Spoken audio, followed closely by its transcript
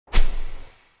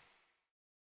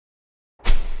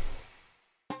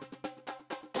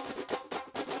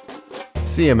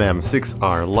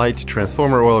CMM-6R Light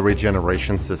Transformer Oil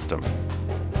Regeneration System.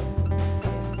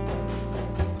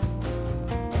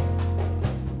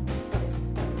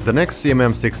 The next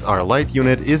CMM-6R Light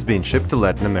unit is being shipped to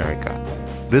Latin America.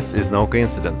 This is no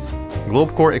coincidence.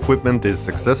 GlobeCore equipment is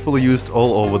successfully used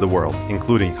all over the world,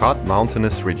 including hot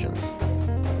mountainous regions.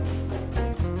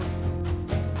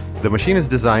 The machine is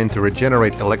designed to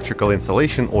regenerate electrical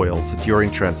insulation oils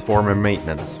during transformer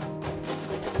maintenance.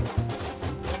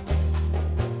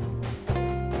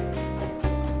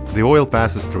 The oil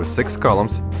passes through 6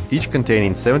 columns, each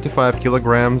containing 75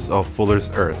 kilograms of Fuller's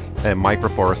earth, a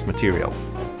microporous material.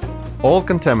 All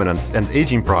contaminants and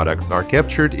aging products are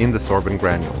captured in the sorbent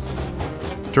granules.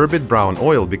 Turbid brown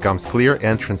oil becomes clear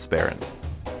and transparent.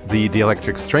 The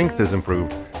dielectric strength is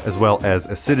improved, as well as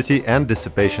acidity and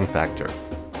dissipation factor.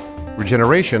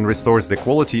 Regeneration restores the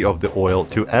quality of the oil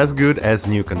to as good as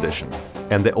new condition,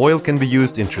 and the oil can be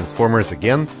used in transformers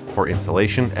again for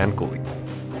insulation and cooling.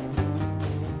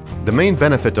 The main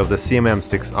benefit of the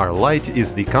CMM-6R Light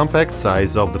is the compact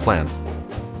size of the plant.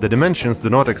 The dimensions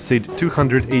do not exceed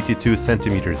 282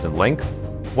 centimeters in length,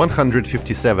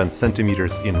 157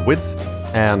 centimeters in width,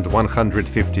 and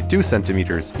 152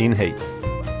 centimeters in height.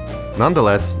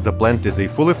 Nonetheless, the plant is a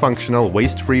fully functional,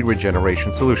 waste-free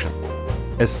regeneration solution.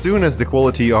 As soon as the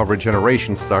quality of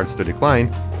regeneration starts to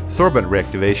decline, sorbent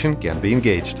reactivation can be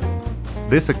engaged.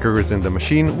 This occurs in the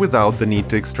machine without the need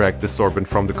to extract the sorbent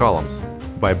from the columns,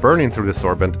 by burning through the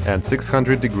sorbent at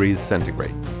 600 degrees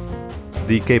centigrade.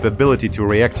 The capability to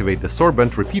reactivate the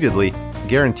sorbent repeatedly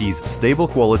guarantees stable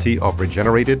quality of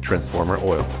regenerated transformer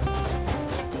oil.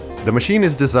 The machine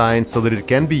is designed so that it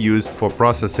can be used for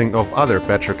processing of other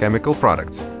petrochemical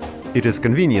products. It is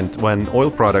convenient when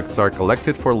oil products are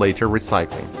collected for later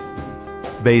recycling.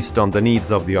 Based on the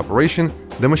needs of the operation,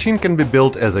 the machine can be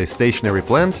built as a stationary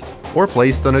plant or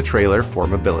placed on a trailer for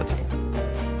mobility.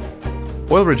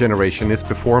 Oil regeneration is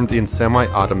performed in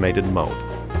semi-automated mode.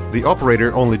 The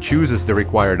operator only chooses the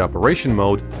required operation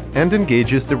mode and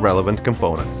engages the relevant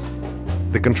components.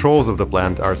 The controls of the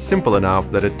plant are simple enough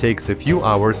that it takes a few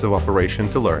hours of operation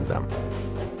to learn them.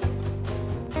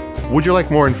 Would you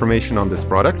like more information on this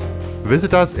product?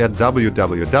 Visit us at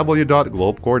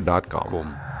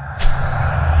www.globecore.com.